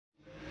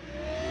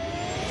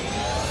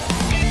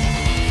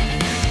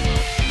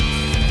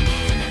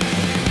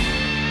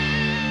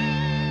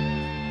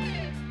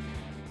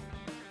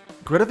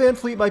Greta Van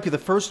Fleet might be the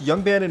first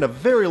young band in a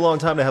very long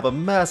time to have a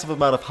massive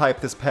amount of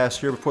hype this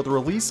past year before the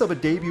release of a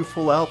debut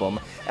full album.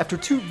 After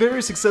 2 very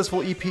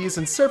successful EPs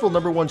and several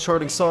 #1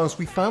 charting songs,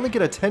 we finally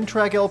get a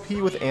 10-track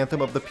LP with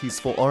Anthem of the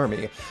Peaceful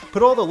Army.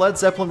 Put all the Led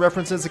Zeppelin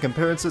references and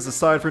comparisons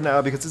aside for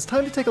now because it's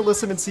time to take a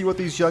listen and see what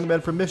these young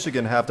men from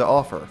Michigan have to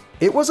offer.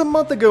 It was a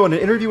month ago in an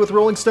interview with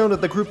Rolling Stone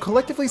that the group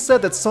collectively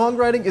said that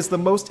songwriting is the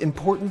most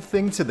important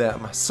thing to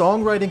them.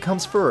 Songwriting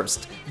comes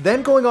first.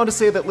 Then going on to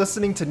say that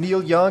listening to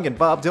Neil Young and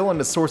Bob Dylan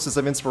as sources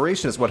of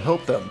inspiration is what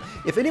helped them.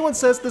 If anyone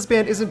says this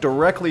band isn't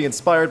directly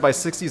inspired by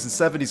 60s and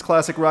 70s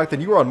classic rock,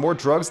 then you are on more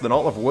drugs than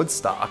all of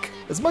Woodstock.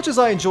 As much as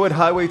I enjoyed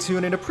Highway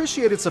Tune and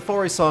appreciated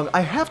Safari Song, I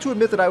have to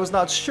admit that I was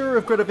not sure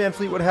if Greta Van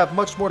Fleet would have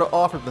much more to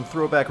offer than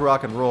throwback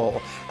rock and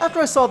roll.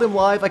 After I saw them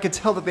live, I could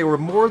tell that they were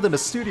more than a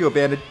studio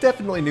band and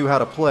definitely knew how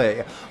to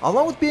play.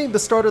 Along with being the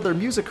start of their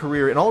music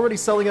career and already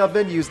selling out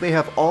venues, they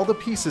have all the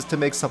pieces to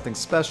make something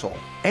special.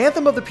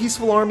 Anthem of the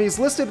Peaceful Army is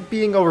listed as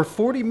being over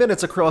 40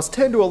 minutes across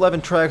 10 to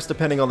 11 tracks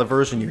depending on the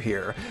version you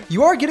hear.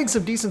 You are getting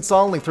some decent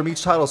song length from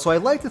each title, so I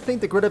like to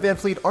think that Greta Van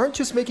Fleet aren't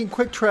just making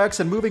quick tracks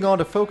and moving on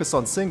to focus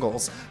on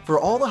singles. For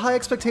all the high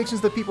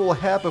expectations that people will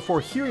have before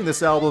hearing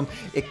this album,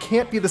 it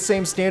can't be the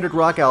same standard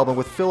rock album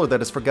with filler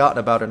that is forgotten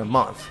about in a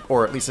month,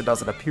 or at least it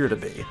doesn't appear to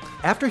be.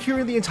 After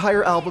hearing the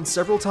entire album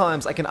several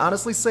times, I can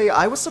honestly say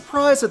I was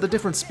surprised at the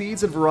different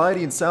speeds and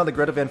variety and sound that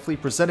Greta Van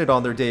Fleet presented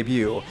on their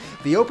debut.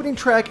 The opening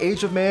track,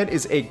 Age of Man,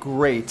 is a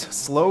great,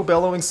 slow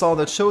bellowing song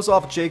that shows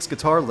off Jake's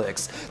guitar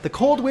licks. The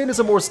Cold Wind is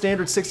a more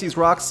standard 60s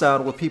rock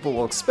sound what people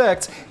will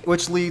expect,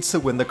 which leads to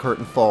When the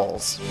Curtain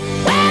Falls.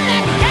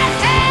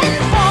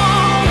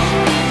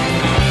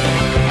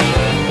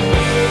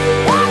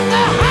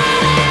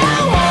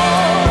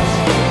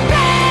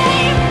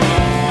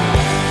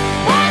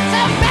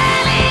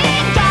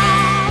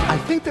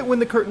 When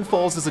the Curtain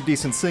Falls is a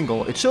decent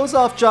single. It shows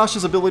off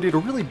Josh's ability to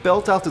really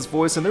belt out his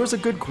voice, and there's a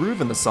good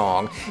groove in the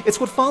song. It's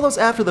what follows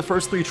after the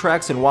first 3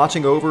 tracks in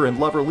Watching Over and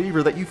Lover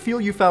Lever that you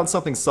feel you found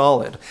something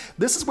solid.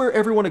 This is where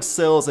everyone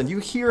excels, and you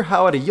hear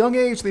how at a young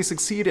age they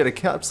succeed at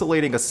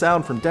encapsulating a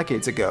sound from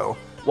decades ago.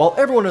 While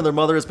everyone and their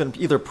mother has been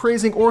either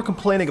praising or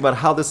complaining about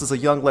how this is a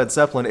young Led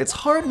Zeppelin, it's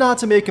hard not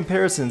to make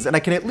comparisons, and I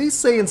can at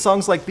least say in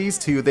songs like these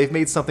two, they've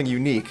made something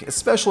unique,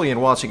 especially in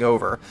Watching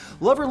Over.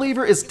 Lover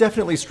Lever is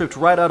definitely stripped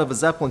right out of a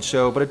Zeppelin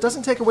show, but it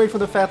doesn't take away from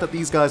the fact that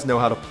these guys know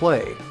how to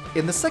play.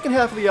 In the second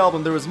half of the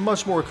album, there is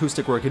much more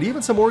acoustic work and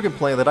even some organ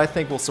playing that I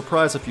think will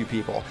surprise a few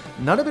people.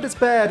 None of it is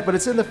bad, but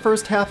it's in the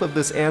first half of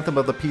this Anthem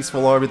of the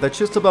Peaceful Army that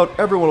just about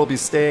everyone will be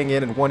staying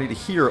in and wanting to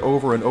hear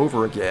over and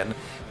over again.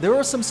 There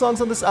are some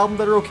songs on this album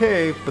that are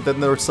okay, but then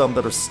there are some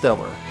that are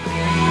stellar.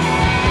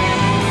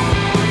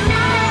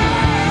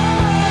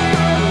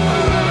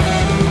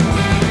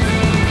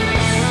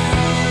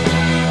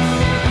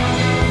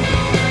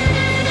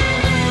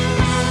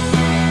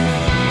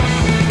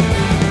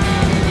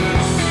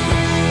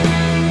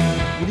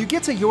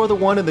 To You're the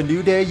One in the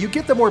New Day, you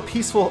get the more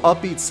peaceful,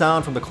 upbeat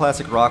sound from the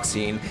classic rock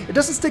scene. It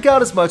doesn't stick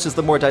out as much as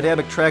the more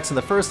dynamic tracks in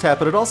the first half,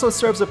 but it also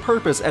serves a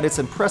purpose and its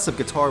impressive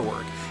guitar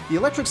work. The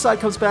electric side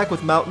comes back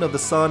with Mountain of the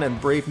Sun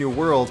and Brave New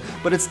World,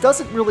 but it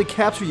doesn't really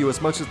capture you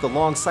as much as the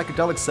long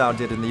psychedelic sound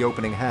did in the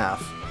opening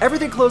half.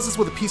 Everything closes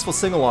with a peaceful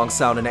sing-along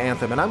sound in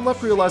Anthem, and I'm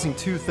left realizing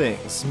 2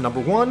 things. Number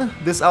 1,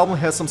 this album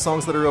has some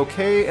songs that are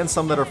okay and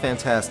some that are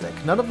fantastic.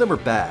 None of them are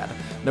bad.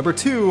 Number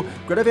 2,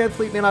 Greta Van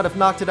Fleet may not have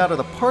knocked it out of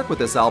the park with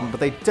this album, but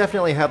they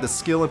definitely have the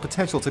skill and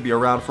potential to be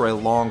around for a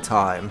long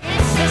time.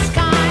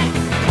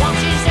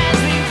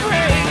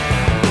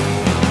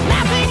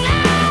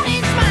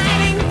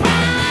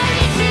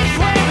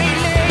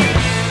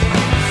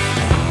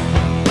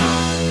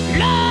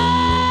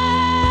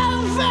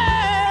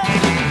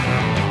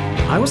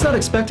 I was not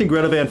expecting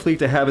Greta Van Fleet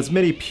to have as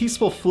many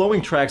peaceful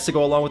flowing tracks to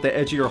go along with the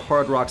edgier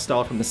hard rock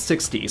style from the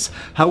 60s.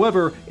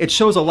 However, it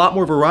shows a lot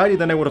more variety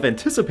than I would have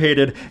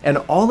anticipated, and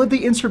all of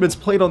the instruments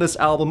played on this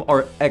album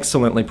are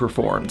excellently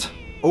performed.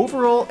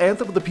 Overall,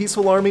 Anthem of the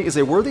Peaceful Army is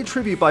a worthy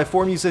tribute by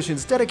 4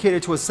 musicians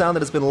dedicated to a sound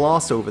that has been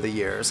lost over the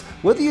years.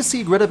 Whether you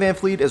see Greta Van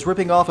Fleet as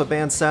ripping off a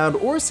band's sound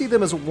or see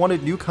them as a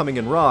wanted newcomer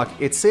in rock,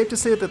 it's safe to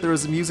say that there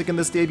is music in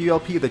this debut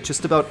LP that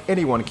just about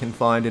anyone can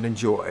find and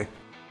enjoy.